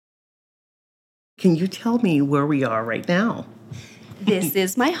Can you tell me where we are right now? This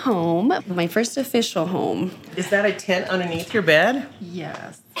is my home, my first official home. Is that a tent underneath your bed?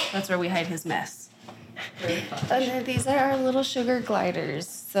 Yes, that's where we hide his mess. And then these are our little sugar gliders.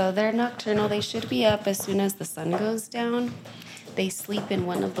 So they're nocturnal. They should be up as soon as the sun goes down. They sleep in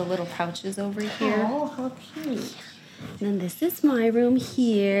one of the little pouches over here. Oh, how cute. And then this is my room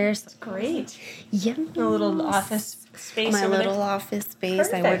here. Great. Yeah. A little office space. My over little there. office space.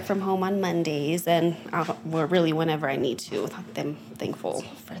 Perfect. I work from home on Mondays, and well, really whenever I need to. I'm thankful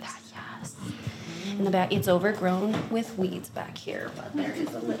for that. Yes. In the back, it's overgrown with weeds back here, but there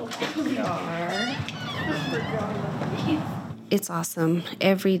is a little backyard. It's awesome.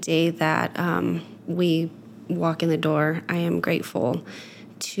 Every day that we walk in the door, I am grateful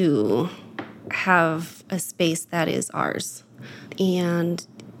to have a space that is ours, and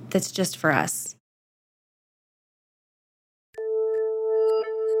that's just for us.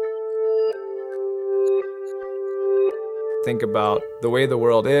 Think about the way the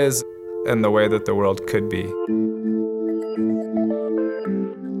world is and the way that the world could be.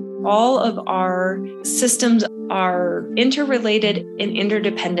 All of our systems are interrelated and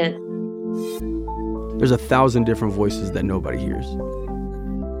interdependent. There's 1,000 different voices that nobody hears.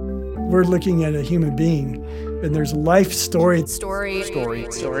 We're looking at a human being, and there's life story.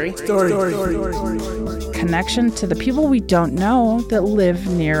 Connection to the people we don't know that live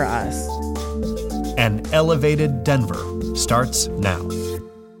near us. An Elevated Denver starts now.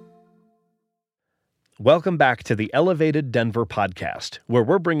 Welcome back to the Elevated Denver podcast, where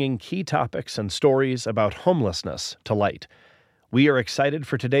we're bringing key topics and stories about homelessness to light. We are excited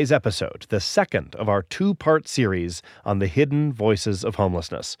for today's episode, the second of our two-part series on the hidden voices of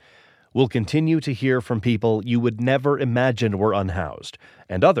homelessness. We'll continue to hear from people you would never imagine were unhoused,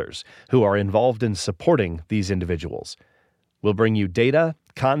 and others who are involved in supporting these individuals. We'll bring you data,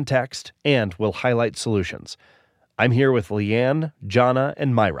 context, and we'll highlight solutions. I'm here with Leanne, Jana,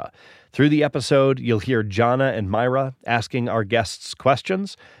 and Myra. Through the episode, you'll hear Jana and Myra asking our guests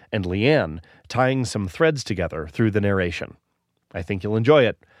questions, and Leanne tying some threads together through the narration. I think you'll enjoy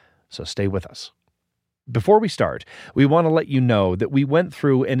it, so stay with us. Before we start, we want to let you know that we went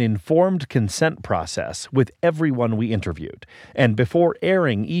through an informed consent process with everyone we interviewed, and before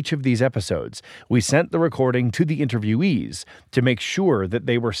airing each of these episodes, we sent the recording to the interviewees to make sure that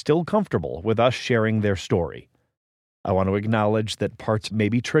they were still comfortable with us sharing their story. I want to acknowledge that parts may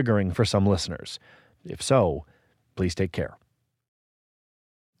be triggering for some listeners. If so, please take care.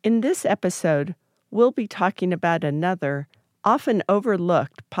 In this episode, we'll be talking about another, often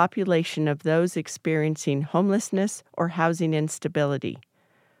overlooked population of those experiencing homelessness or housing instability,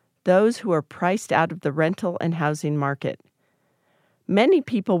 those who are priced out of the rental and housing market. Many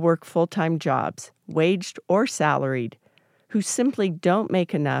people work full-time jobs, waged or salaried, who simply don't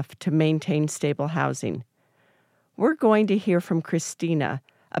make enough to maintain stable housing. We're going to hear from Christina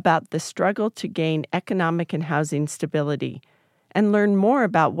about the struggle to gain economic and housing stability and learn more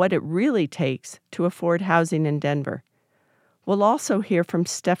about what it really takes to afford housing in Denver. We'll also hear from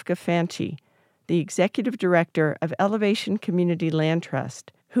Stefka Fanchi, the executive director of Elevation Community Land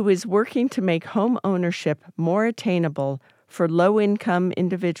Trust, who is working to make home ownership more attainable for low-income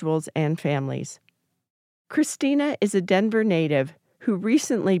individuals and families. Christina is a Denver native who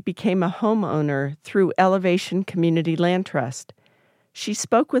recently became a homeowner through Elevation Community Land Trust. She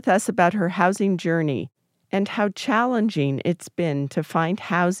spoke with us about her housing journey and how challenging it's been to find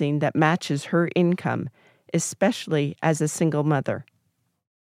housing that matches her income, especially as a single mother.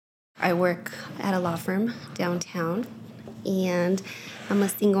 I work at a law firm downtown, and I'm a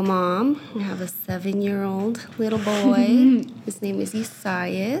single mom. I have a 7-year-old little boy. His name is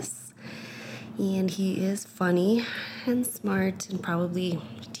Isaias. And he is funny and smart and probably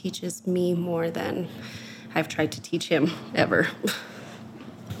teaches me more than I've tried to teach him ever.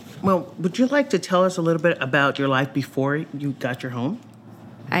 Well, would you like to tell us a little bit about your life before you got your home?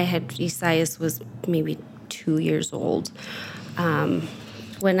 Isaias was maybe 2 years old.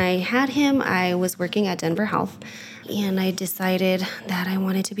 When I had him, I was working at Denver Health, and I decided that I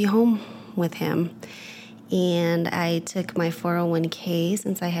wanted to be home with him. And I took my 401k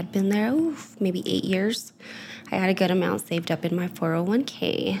since I had been there, maybe 8 years. I had a good amount saved up in my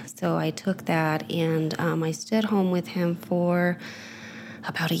 401k. So I took that and I stood home with him for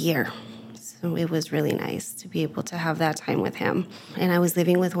about a year. So it was really nice to be able to have that time with him. And I was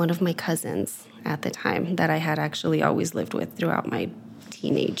living with one of my cousins at the time that I had actually always lived with throughout my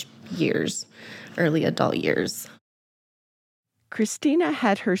teenage years, early adult years. Christina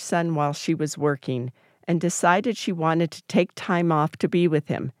had her son while she was working and decided she wanted to take time off to be with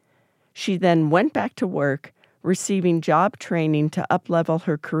him. She then went back to work, receiving job training to up-level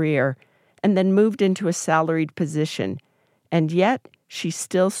her career, and then moved into a salaried position. And yet, she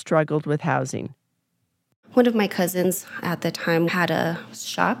still struggled with housing. One of my cousins at the time had a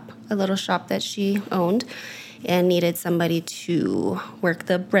little shop that she owned, and needed somebody to work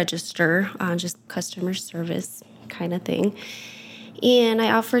the register, just customer service kind of thing. And I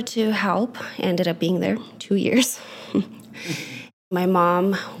offered to help. I ended up being there 2 years. My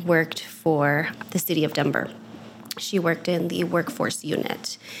mom worked for the city of Denver. She worked in the workforce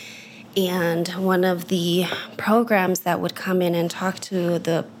unit. And one of the programs that would come in and talk to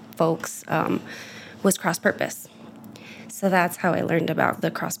the folks was Cross Purpose. So that's how I learned about the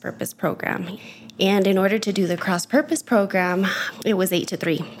Cross Purpose program. And in order to do the Cross Purpose program, it was 8 to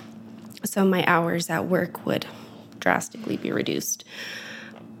 3. So my hours at work would drastically be reduced.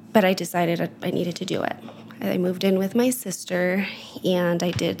 But I decided I needed to do it. I moved in with my sister, and I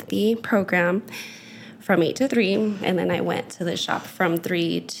did the program from 8 to 3, and then I went to the shop from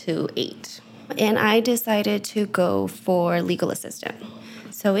 3 to 8. And I decided to go for legal assistant.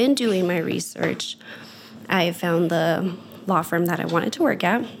 So in doing my research, I found the law firm that I wanted to work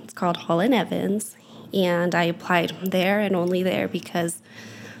at. It's called Hall & Evans, and I applied there and only there because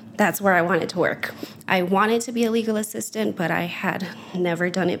that's where I wanted to work. I wanted to be a legal assistant, but I had never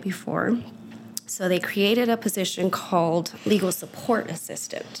done it before. So they created a position called legal support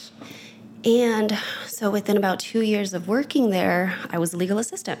assistant. And so within about 2 years of working there, I was a legal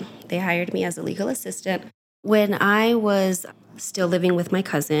assistant. They hired me as a legal assistant. When I was still living with my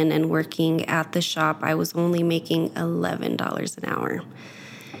cousin and working at the shop, I was only making $11 an hour.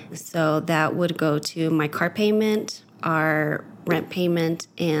 So that would go to my car payment, our rent payment,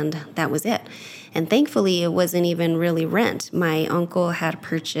 and that was it. And thankfully, it wasn't even really rent. My uncle had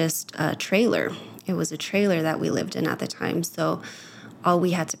purchased a trailer. It was a trailer that we lived in at the time. So all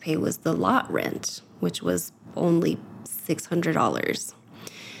we had to pay was the lot rent, which was only $600.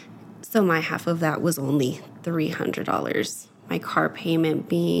 So my half of that was only $300. My car payment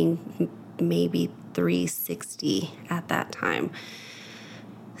being maybe $360 at that time.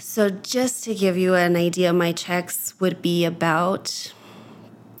 So just to give you an idea, my checks would be about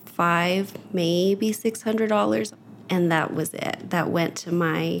 $500, maybe $600. And that was it. That went to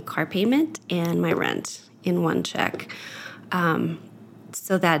my car payment and my rent in one check.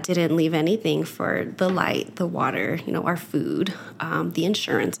 So that didn't leave anything for the light, the water, our food, the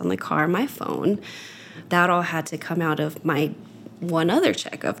insurance on the car, my phone. That all had to come out of my one other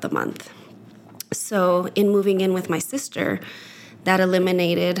check of the month. So in moving in with my sister, that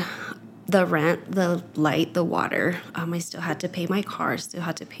eliminated the rent, the light, the water. I still had to pay my car, still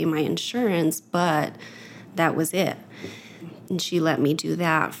had to pay my insurance, but that was it. And she let me do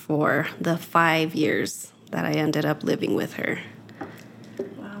that for the 5 years that I ended up living with her.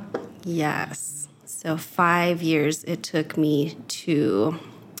 Wow. Yes. So 5 years it took me to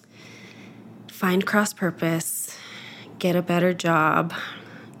find cross purpose, get a better job,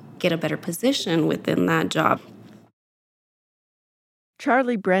 get a better position within that job.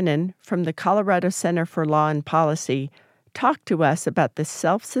 Charlie Brennan from the Colorado Center for Law and Policy talked to us about the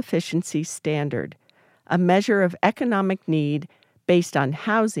self-sufficiency standard, a measure of economic need based on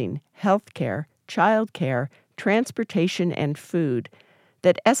housing, healthcare, childcare, transportation, and food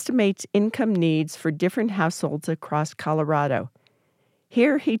that estimates income needs for different households across Colorado.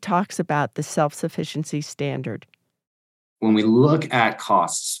 Here he talks about the self-sufficiency standard. When we look at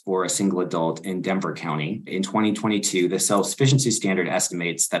costs for a single adult in Denver County in 2022, the self-sufficiency standard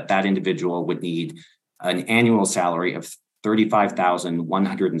estimates that individual would need an annual salary of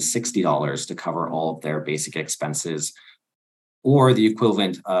 $35,160 to cover all of their basic expenses, or the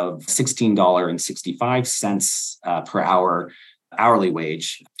equivalent of $16.65 per hour hourly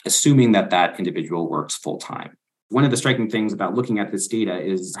wage, assuming that individual works full-time. One of the striking things about looking at this data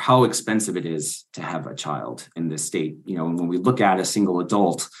is how expensive it is to have a child in this state. When we look at a single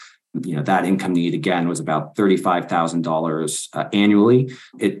adult, that income need, again, was about $35,000 annually.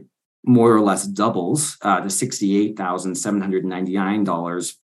 It more or less doubles to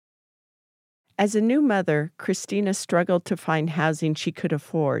 $68,799. As a new mother, Christina struggled to find housing she could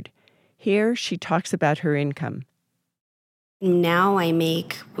afford. Here, she talks about her income. Now I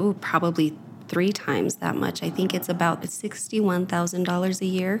make probably 3 times that much. I think it's about $61,000 a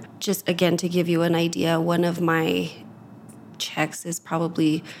year. Just again, to give you an idea, one of my checks is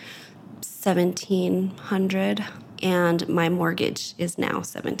probably $1,700, and my mortgage is now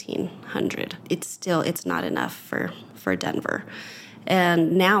 $1,700. It's not enough for Denver.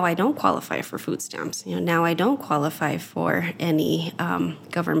 And now I don't qualify for food stamps. Now I don't qualify for any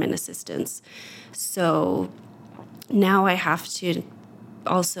government assistance. So now I have to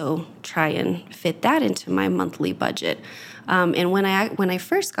also try and fit that into my monthly budget. And when I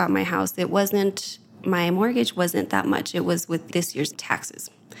first got my house, my mortgage wasn't that much. It was with this year's taxes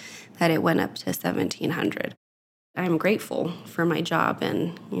that it went up to $1,700. I'm grateful for my job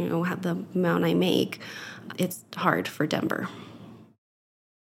and, the amount I make. It's hard for Denver.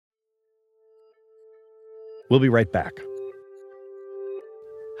 We'll be right back.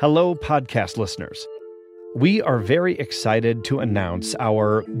 Hello, podcast listeners. We are very excited to announce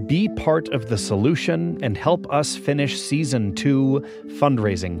our Be Part of the Solution and Help Us Finish Season 2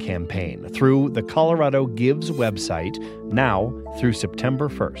 fundraising campaign through the Colorado Gives website now through September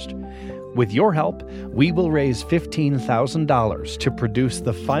 1st. With your help, we will raise $15,000 to produce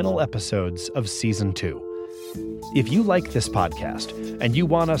the final episodes of Season 2. If you like this podcast and you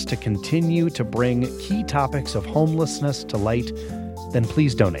want us to continue to bring key topics of homelessness to light, then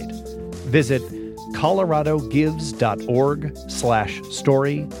please donate. Visit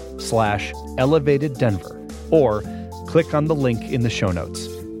coloradogives.org/story/elevateddenver or click on the link in the show notes.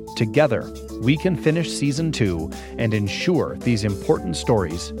 Together, we can finish Season 2 and ensure these important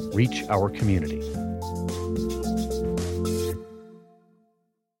stories reach our community.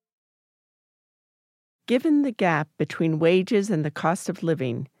 Given the gap between wages and the cost of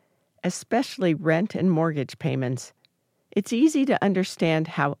living, especially rent and mortgage payments, it's easy to understand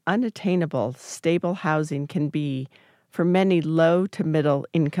how unattainable stable housing can be for many low to middle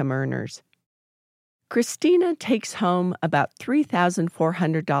income earners. Christina takes home about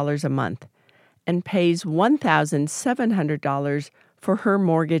 $3,400 a month and pays $1,700 for her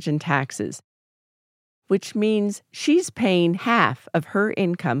mortgage and taxes, which means she's paying half of her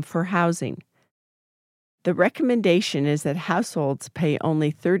income for housing. The recommendation is that households pay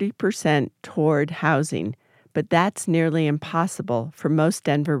only 30% toward housing, but that's nearly impossible for most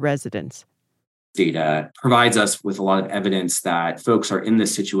Denver residents. Data provides us with a lot of evidence that folks are in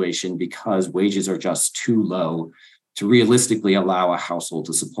this situation because wages are just too low to realistically allow a household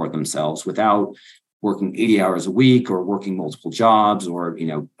to support themselves without working 80 hours a week or working multiple jobs or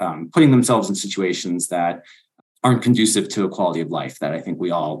putting themselves in situations that aren't conducive to a quality of life that I think we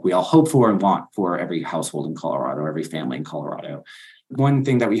all hope for and want for every household in Colorado, every family in Colorado. One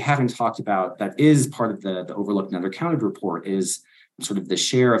thing that we haven't talked about that is part of the overlooked and undercounted report is sort of the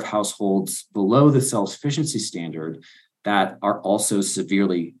share of households below the self-sufficiency standard that are also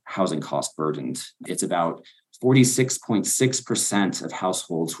severely housing cost burdened. It's about 46.6% of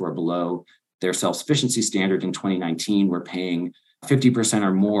households who are below their self-sufficiency standard in 2019 were paying 50%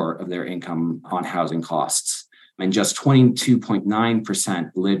 or more of their income on housing costs. And just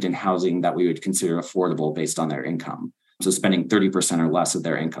 22.9% lived in housing that we would consider affordable based on their income. So spending 30% or less of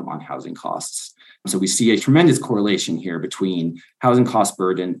their income on housing costs. So we see a tremendous correlation here between housing cost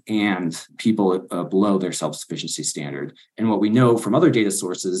burden and people below their self-sufficiency standard. And what we know from other data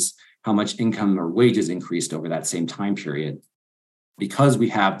sources, how much income or wages increased over that same time period. Because we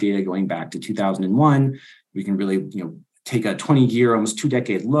have data going back to 2001, we can really, take a 20-year, almost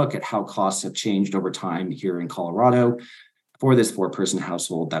 2-decade look at how costs have changed over time here in Colorado. For this 4-person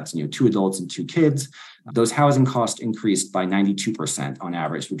household, that's 2 adults and 2 kids. Those housing costs increased by 92% on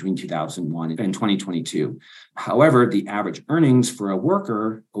average between 2001 and 2022. However, the average earnings for a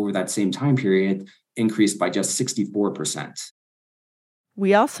worker over that same time period increased by just 64%.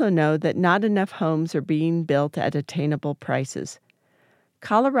 We also know that not enough homes are being built at attainable prices.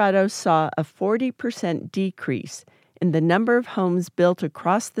 Colorado saw a 40% decrease in the number of homes built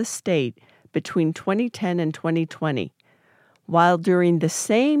across the state between 2010 and 2020, while during the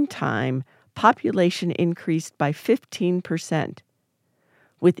same time, population increased by 15%.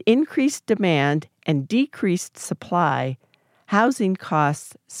 With increased demand and decreased supply, housing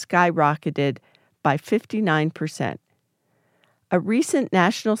costs skyrocketed by 59%. A recent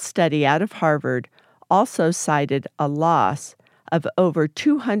national study out of Harvard also cited a loss of over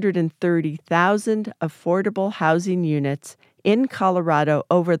 230,000 affordable housing units in Colorado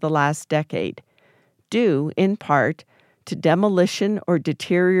over the last decade, due in part to demolition or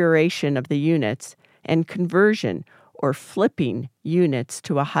deterioration of the units and conversion or flipping units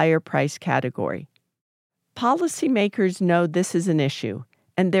to a higher price category. Policymakers know this is an issue,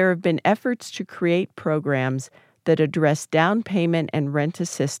 and there have been efforts to create programs that address down payment and rent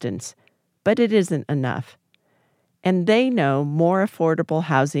assistance, but it isn't enough. And they know more affordable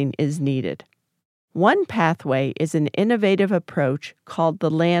housing is needed. One pathway is an innovative approach called the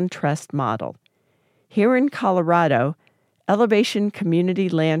Land Trust model. Here in Colorado, Elevation Community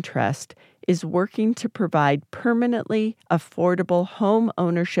Land Trust is working to provide permanently affordable home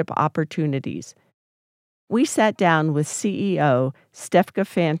ownership opportunities. We sat down with CEO Stefka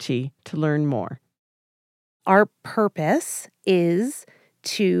Fanchi to learn more. Our purpose is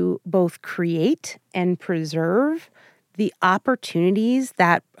to both create and preserve the opportunities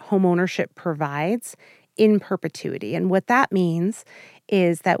that homeownership provides in perpetuity. And what that means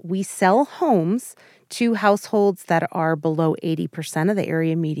is that we sell homes to households that are below 80% of the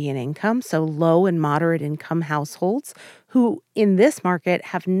area median income, so low and moderate income households who in this market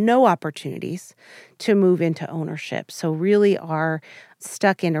have no opportunities to move into ownership, so really are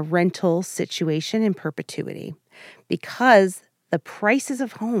stuck in a rental situation in perpetuity because the prices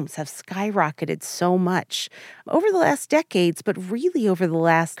of homes have skyrocketed so much over the last decades, but really over the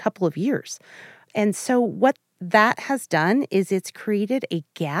last couple of years. And so what that has done is it's created a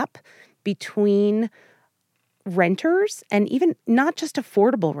gap between renters and even not just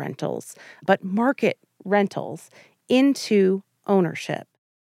affordable rentals, but market rentals into ownership.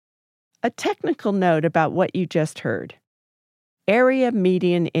 A technical note about what you just heard. Area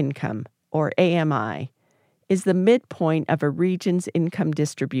median income, or AMI, is the midpoint of a region's income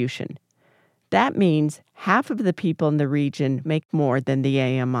distribution. That means half of the people in the region make more than the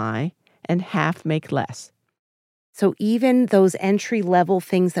AMI and half make less. So even those entry-level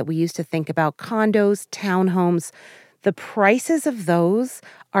things that we used to think about, condos, townhomes, the prices of those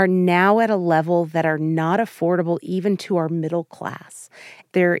are now at a level that are not affordable even to our middle class.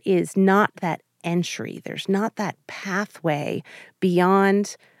 There is not that entry. There's not that pathway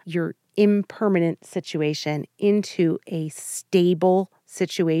beyond your impermanent situation into a stable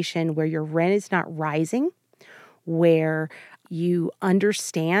situation where your rent is not rising, where you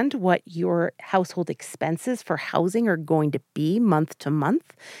understand what your household expenses for housing are going to be month to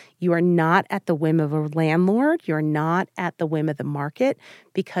month. You are not at the whim of a landlord. You're not at the whim of the market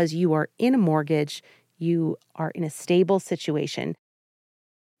because you are in a mortgage. You are in a stable situation.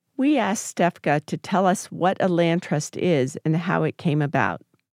 We asked Stefka to tell us what a land trust is and how it came about.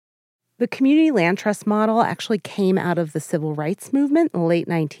 The community land trust model actually came out of the civil rights movement in the late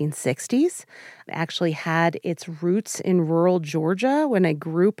 1960s. It actually had its roots in rural Georgia when a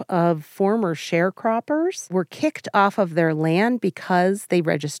group of former sharecroppers were kicked off of their land because they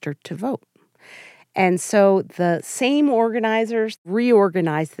registered to vote. And so the same organizers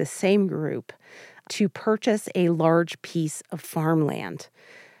reorganized the same group to purchase a large piece of farmland.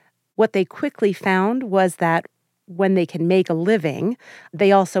 What they quickly found was that when they can make a living,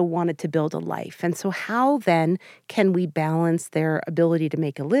 they also wanted to build a life. And so how then can we balance their ability to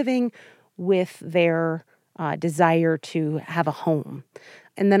make a living with their desire to have a home?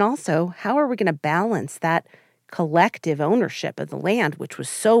 And then also, how are we going to balance that collective ownership of the land, which was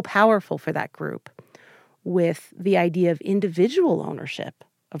so powerful for that group, with the idea of individual ownership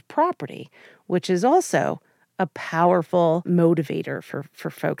of property, which is also a powerful motivator for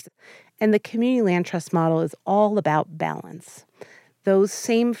folks. And the community land trust model is all about balance. Those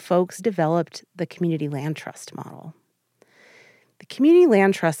same folks developed the community land trust model. The community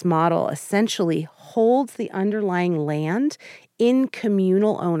land trust model essentially holds the underlying land in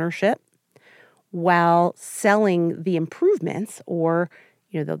communal ownership while selling the improvements or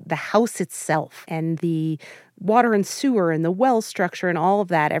the house itself and the water and sewer and the well structure and all of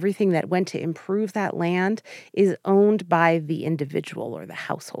that, everything that went to improve that land is owned by the individual or the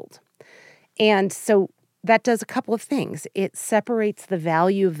household. And so that does a couple of things. It separates the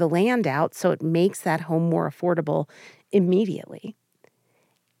value of the land out so it makes that home more affordable immediately.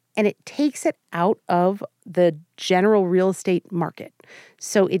 And it takes it out of the general real estate market.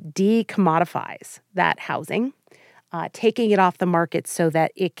 So it decommodifies that housing, taking it off the market so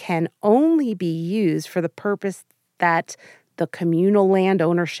that it can only be used for the purpose that the communal land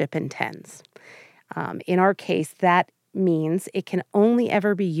ownership intends. In our case, that means it can only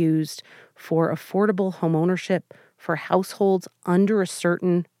ever be used for affordable home ownership for households under a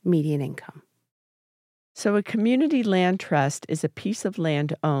certain median income. So a community land trust is a piece of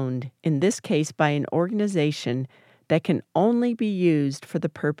land owned, in this case by an organization, that can only be used for the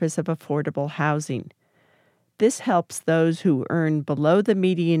purpose of affordable housing. This helps those who earn below the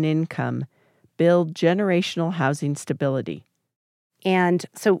median income build generational housing stability. And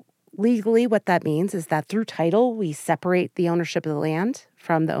so legally, what that means is that through title, we separate the ownership of the land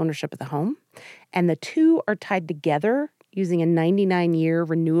from the ownership of the home. And the two are tied together using a 99-year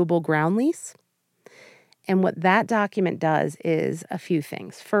renewable ground lease. And what that document does is a few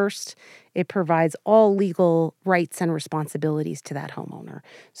things. First, it provides all legal rights and responsibilities to that homeowner.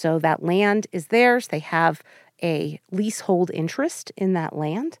 So that land is theirs. They have a leasehold interest in that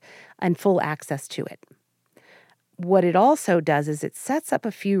land and full access to it. What it also does is it sets up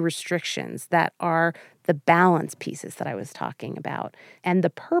a few restrictions that are the balance pieces that I was talking about. And the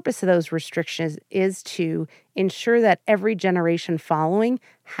purpose of those restrictions is to ensure that every generation following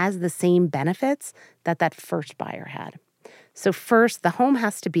has the same benefits that that first buyer had. So first, the home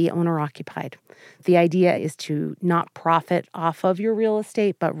has to be owner-occupied. The idea is to not profit off of your real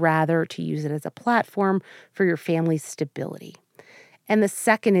estate, but rather to use it as a platform for your family's stability. And the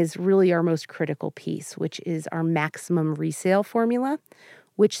second is really our most critical piece, which is our maximum resale formula,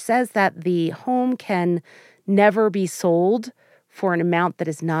 which says that the home can never be sold for an amount that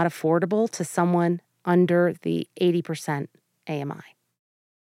is not affordable to someone under the 80% AMI.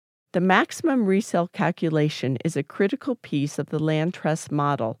 The maximum resale calculation is a critical piece of the land trust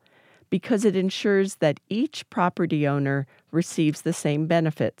model because it ensures that each property owner receives the same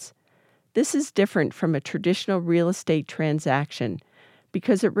benefits. This is different from a traditional real estate transaction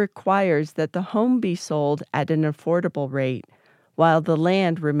because it requires that the home be sold at an affordable rate while the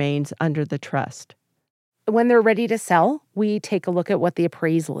land remains under the trust. When they're ready to sell, we take a look at what the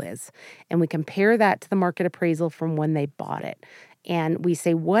appraisal is, and we compare that to the market appraisal from when they bought it. And we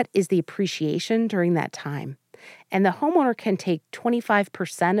say, what is the appreciation during that time? And the homeowner can take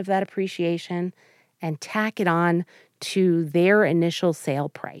 25% of that appreciation and tack it on to their initial sale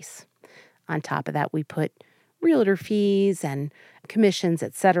price. On top of that, we put realtor fees and commissions,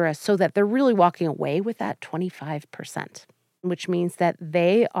 et cetera, so that they're really walking away with that 25%, which means that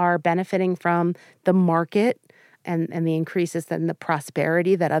they are benefiting from the market and the increases and the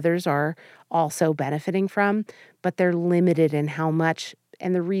prosperity that others are also benefiting from, but they're limited in how much.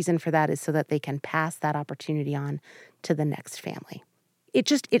 And the reason for that is so that they can pass that opportunity on to the next family.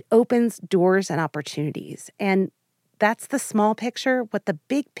 It opens doors and opportunities. And that's the small picture. What the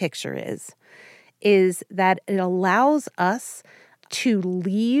big picture is that it allows us to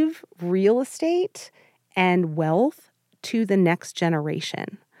leave real estate and wealth to the next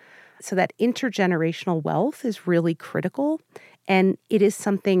generation. So that intergenerational wealth is really critical, and it is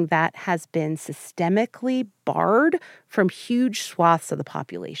something that has been systemically barred from huge swaths of the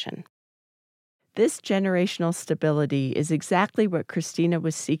population. This generational stability is exactly what Christina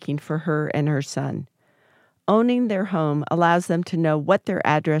was seeking for her and her son. Owning their home allows them to know what their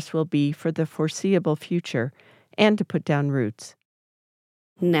address will be for the foreseeable future and to put down roots.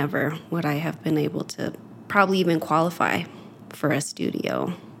 Never would I have been able to probably even qualify for a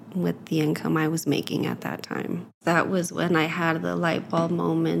studio with the income I was making at that time. That was when I had the light bulb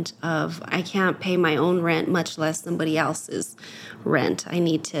moment of, I can't pay my own rent, much less somebody else's rent. I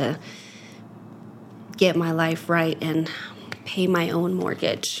need to get my life right and pay my own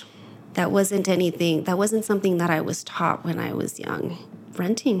mortgage. That wasn't something that I was taught when I was young.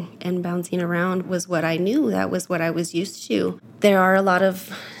 Renting and bouncing around was what I knew. That was what I was used to. There are a lot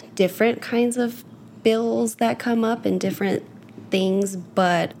of different kinds of bills that come up and different things,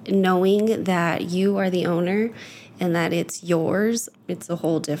 but knowing that you are the owner and that it's yours, it's a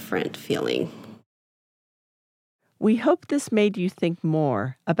whole different feeling. We hope this made you think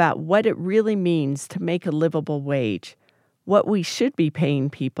more about what it really means to make a livable wage, what we should be paying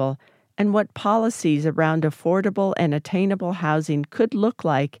people, and what policies around affordable and attainable housing could look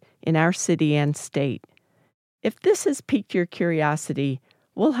like in our city and state. If this has piqued your curiosity,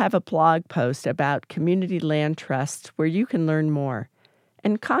 we'll have a blog post about community land trusts where you can learn more,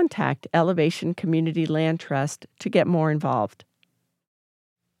 and contact Elevation Community Land Trust to get more involved.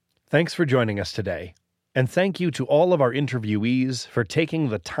 Thanks for joining us today. And thank you to all of our interviewees for taking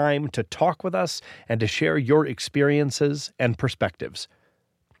the time to talk with us and to share your experiences and perspectives.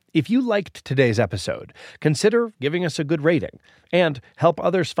 If you liked today's episode, consider giving us a good rating and help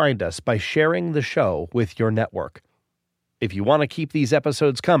others find us by sharing the show with your network. If you want to keep these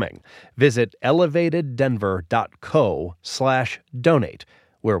episodes coming, visit elevateddenver.co/donate,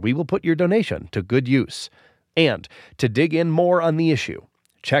 where we will put your donation to good use. And to dig in more on the issue,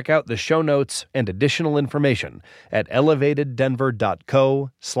 check out the show notes and additional information at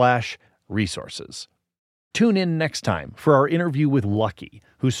elevateddenver.co/resources. Tune in next time for our interview with Lucky,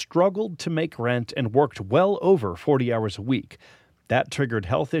 who struggled to make rent and worked well over 40 hours a week. That triggered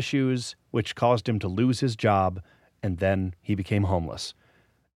health issues, which caused him to lose his job, and then he became homeless.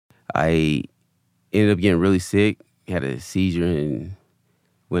 I ended up getting really sick, had a seizure, and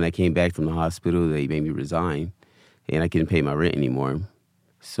when I came back from the hospital, they made me resign, and I couldn't pay my rent anymore.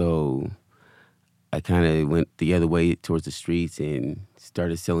 So I kind of went the other way towards the streets and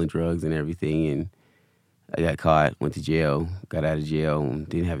started selling drugs and everything, and I got caught, went to jail, got out of jail, and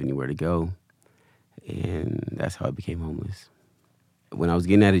didn't have anywhere to go, and that's how I became homeless. When I was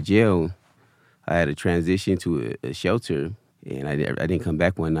getting out of jail, I had a transition to a shelter, and I didn't come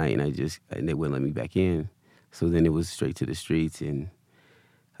back one night, and they wouldn't let me back in. So then it was straight to the streets, and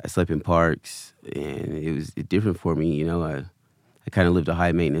I slept in parks, and it was different for me. You know, I kind of lived a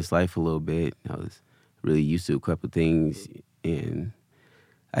high maintenance life a little bit. I was really used to a couple of things, and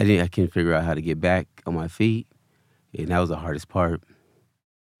I couldn't figure out how to get back on my feet. And that was the hardest part.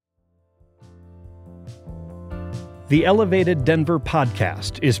 The Elevated Denver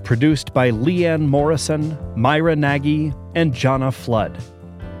podcast is produced by Leanne Morrison, Myra Nagy, and Jonna Flood.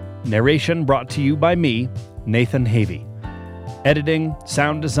 Narration brought to you by me, Nathan Havey. Editing,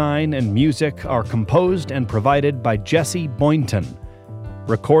 sound design, and music are composed and provided by Jesse Boynton.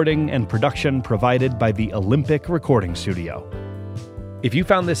 Recording and production provided by the Olympic Recording Studio. If you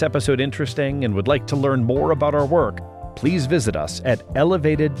found this episode interesting and would like to learn more about our work, please visit us at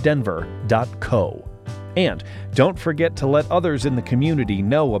elevateddenver.co. And don't forget to let others in the community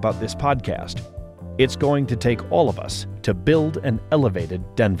know about this podcast. It's going to take all of us to build an elevated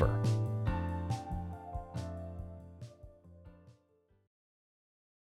Denver.